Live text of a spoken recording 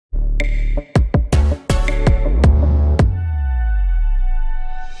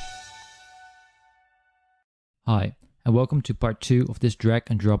Hi, and welcome to part 2 of this drag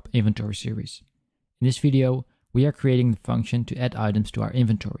and drop inventory series. In this video, we are creating the function to add items to our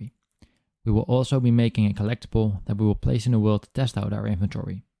inventory. We will also be making a collectible that we will place in the world to test out our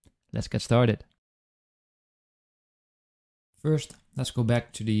inventory. Let's get started. First, let's go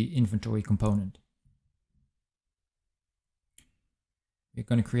back to the inventory component. We're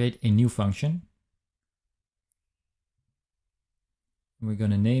going to create a new function. We're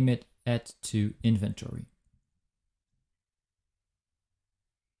going to name it add to inventory.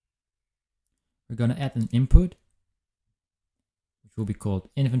 We're going to add an input, which will be called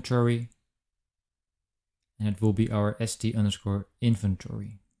inventory, and it will be our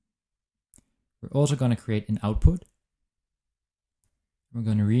st_inventory. We're also going to create an output. We're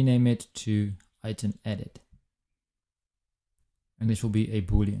going to rename it to item added, and this will be a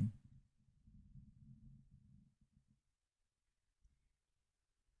boolean.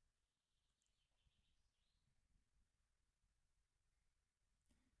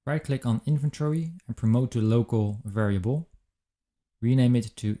 Right-click on inventory and promote to local variable. Rename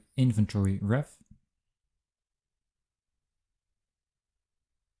it to inventory ref.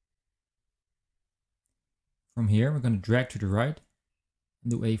 From here, we're going to drag to the right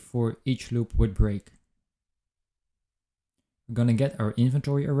and do a for each loop with break. We're going to get our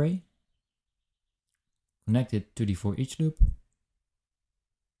inventory array, connect it to the for each loop,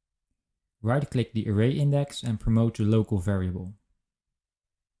 right-click the array index and promote to local variable.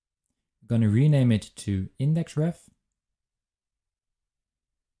 We're going to rename it to indexRef.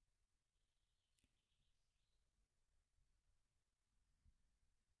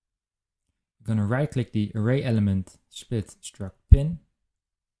 We're going to right-click the array element, split struct pin.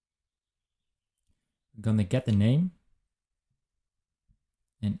 We're going to get the name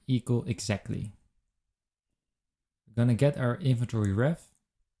and equal exactly. We're going to get our inventory ref,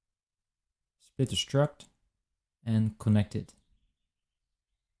 split the struct, and connect it.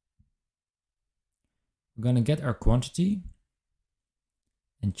 We're going to get our quantity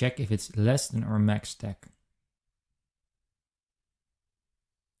and check if it's less than our max stack.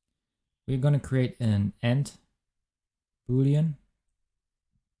 We're going to create an AND boolean.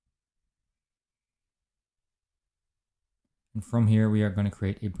 And from here we are going to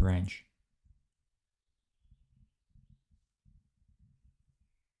create a branch.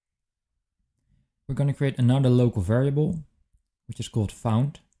 We're going to create another local variable, which is called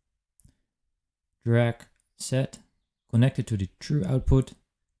found. Drag, set, connect it to the true output,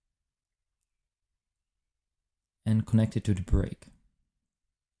 and connect it to the break.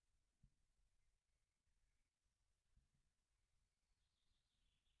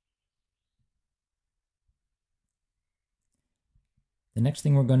 The next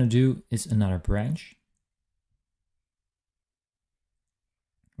thing we're going to do is another branch.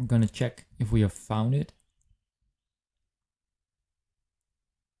 We're going to check if we have found it.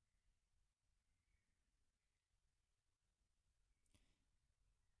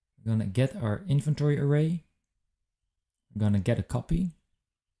 We're going to get our inventory array. We're going to get a copy.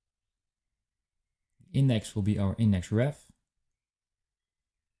 The index will be our index ref.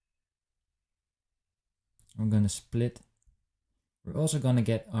 We're going to split. We're also going to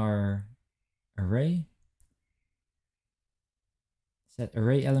get our array. Set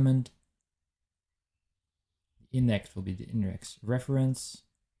array element. The index will be the index reference.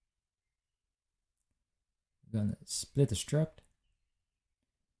 We're going to split the struct.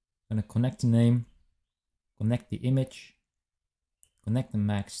 We're going to connect the name, connect the image, connect the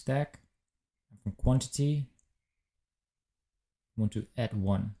max stack, and from quantity, we want to add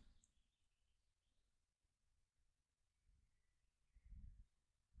 1.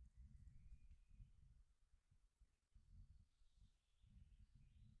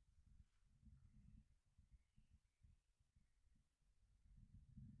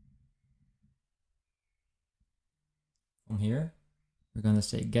 From here, we're going to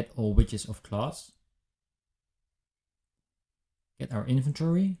say get all widgets of class. Get our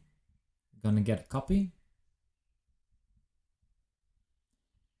inventory. We're going to get a copy.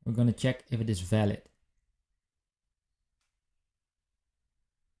 We're going to check if it is valid.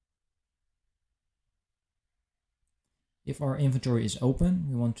 If our inventory is open,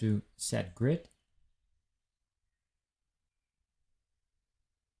 we want to set grid.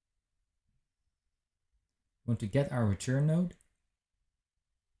 We want to get our return node.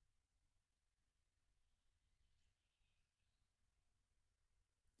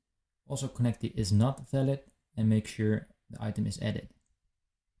 Also connect the is not valid and make sure the item is added.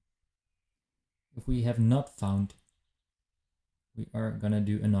 If we have not found, we are going to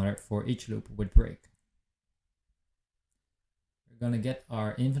do another for each loop with break. We're going to get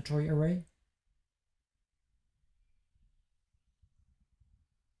our inventory array.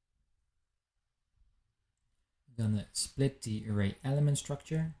 We're gonna split the array element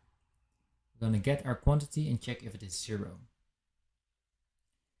structure. We're gonna get our quantity and check if it is 0.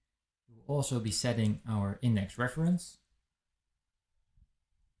 We'll also be setting our index reference.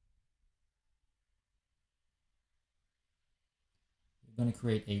 We're going to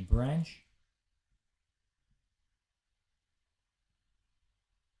create a branch.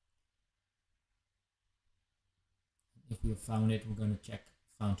 If we have found it, we're going to check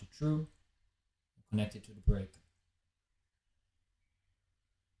found to true and connect it to the break.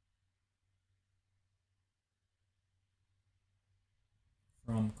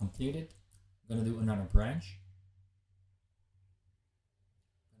 From completed, we're going to do another branch.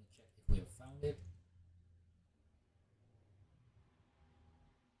 I'm going to check if we have found it.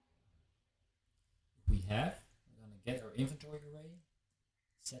 If we have, we're going to get our inventory array,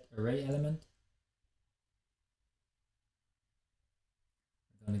 set array element.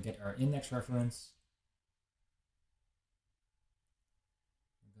 We're going to get our index reference.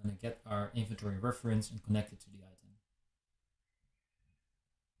 We're going to get our inventory reference and connect it to the item.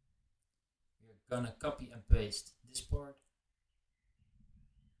 We're going to copy and paste this part.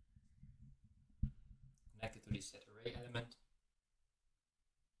 Connect it to the set array element.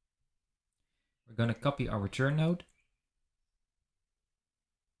 We're going to copy our return node.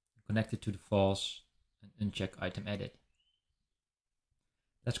 Connect it to the false and uncheck item edit.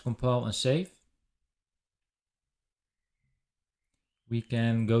 Let's compile and save. We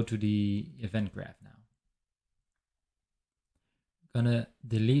can go to the event graph now. I'm gonna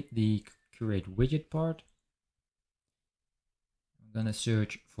delete the create widget part. I'm gonna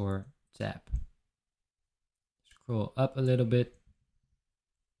search for tab. Scroll up a little bit.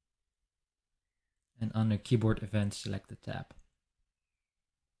 And under keyboard events, select the tab.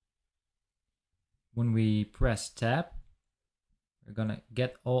 When we press tab, we're gonna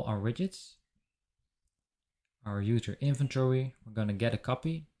get all our widgets. Our user inventory, we're gonna get a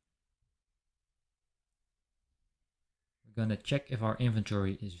copy. We're gonna check if our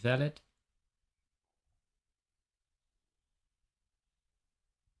inventory is valid.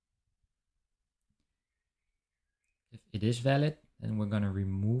 If it is valid, then we're gonna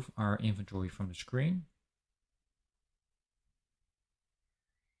remove our inventory from the screen.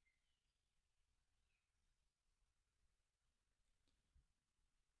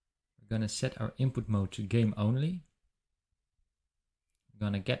 We're gonna set our input mode to game only. We're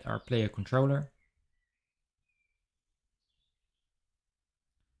gonna get our player controller.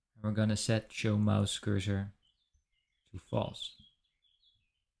 And we're gonna set show mouse cursor to false.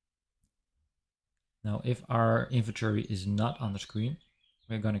 Now, if our inventory is not on the screen,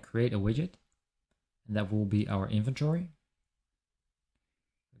 we're gonna create a widget, and that will be our inventory.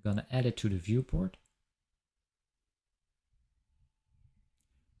 We're gonna add it to the viewport.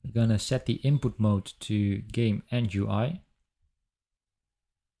 We're gonna set the input mode to game and UI.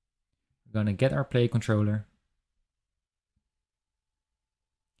 We're gonna get our play controller.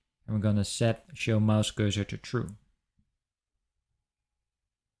 And we're gonna set show mouse cursor to true.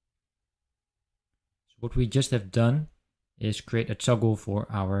 So what we just have done is create a toggle for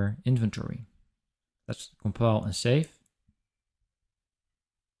our inventory. Let's compile and save.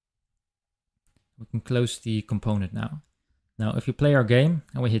 We can close the component now. Now, if we play our game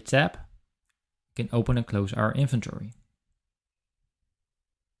and we hit tab, we can open and close our inventory.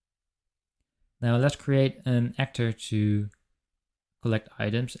 Now let's create an actor to collect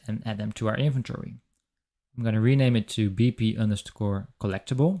items and add them to our inventory. I'm going to rename it to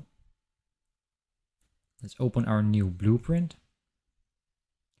BP_collectable. Let's open our new blueprint.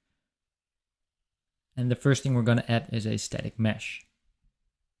 And the first thing we're going to add is a static mesh.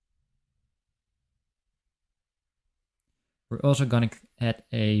 We're also going to add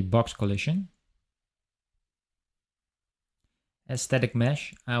a box collision. As static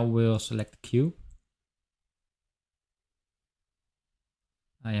mesh, I will select the cube.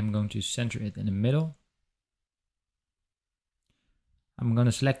 I am going to center it in the middle. I'm going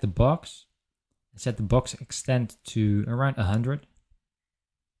to select the box and set the box extent to around 100.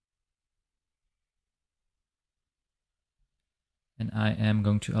 And I am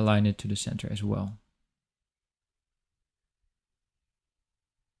going to align it to the center as well.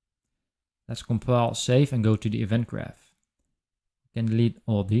 Let's compile, save, and go to the event graph. We can delete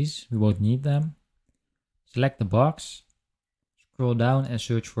all these, we won't need them. Select the box, scroll down and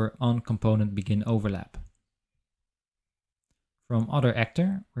search for on component begin overlap. From other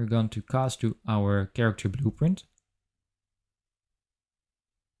actor, we're going to cast to our character blueprint.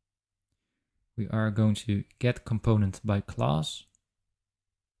 We are going to get component by class.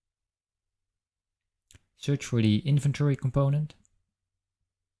 Search for the inventory component.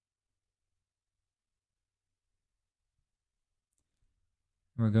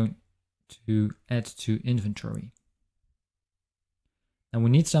 we're going to add to inventory. Now we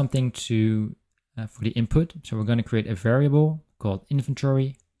need something to for the input, so we're going to create a variable called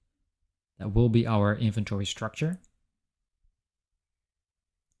inventory that will be our inventory structure.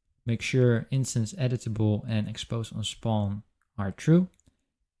 Make sure instance editable and expose on spawn are true.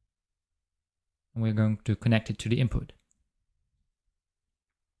 And we're going to connect it to the input.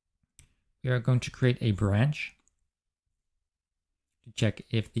 We are going to create a branch to check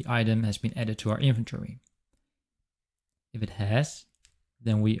if the item has been added to our inventory. If it has,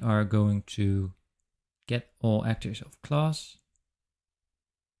 then we are going to get all actors of class,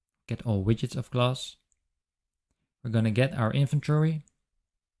 get all widgets of class. We're going to get our inventory,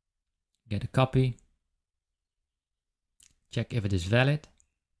 get a copy, check if it is valid.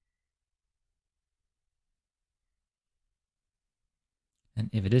 And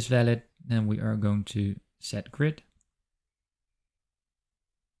if it is valid, then we are going to set grid.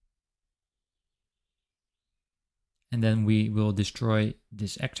 And then we will destroy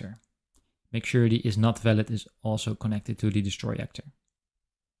this actor. Make sure the is not valid is also connected to the destroy actor.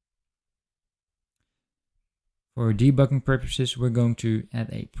 For debugging purposes, we're going to add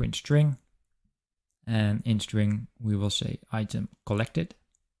a print string. And in string, we will say item collected.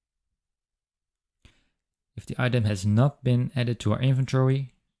 If the item has not been added to our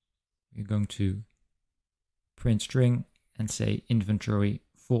inventory, we're going to print string and say inventory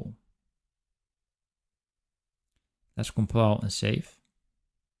full. Let's compile and save.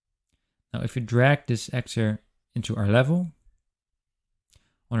 Now if we drag this actor into our level,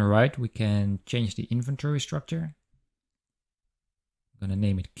 on the right we can change the inventory structure. I'm going to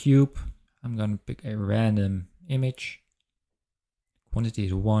name it cube. I'm going to pick a random image. Quantity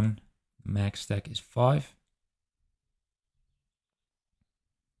is 1, max stack is 5.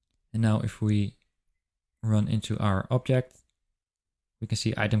 And now if we run into our object, we can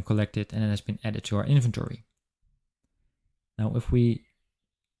see item collected and it has been added to our inventory. Now if we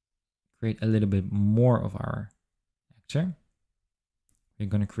create a little bit more of our actor, we're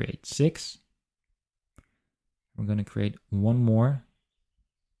going to create 6. We're going to create one more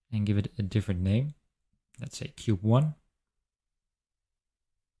and give it a different name. Let's say cube 1. If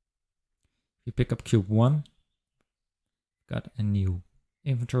you pick up cube 1, got a new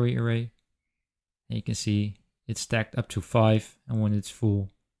inventory array, and you can see it's stacked up to 5, and when it's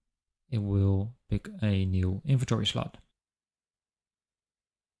full, it will pick a new inventory slot.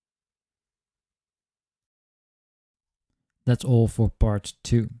 That's all for part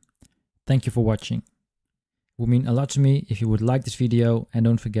 2. Thank you for watching. It would mean a lot to me if you would like this video, and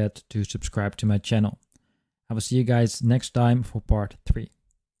don't forget to subscribe to my channel. I will see you guys next time for part 3.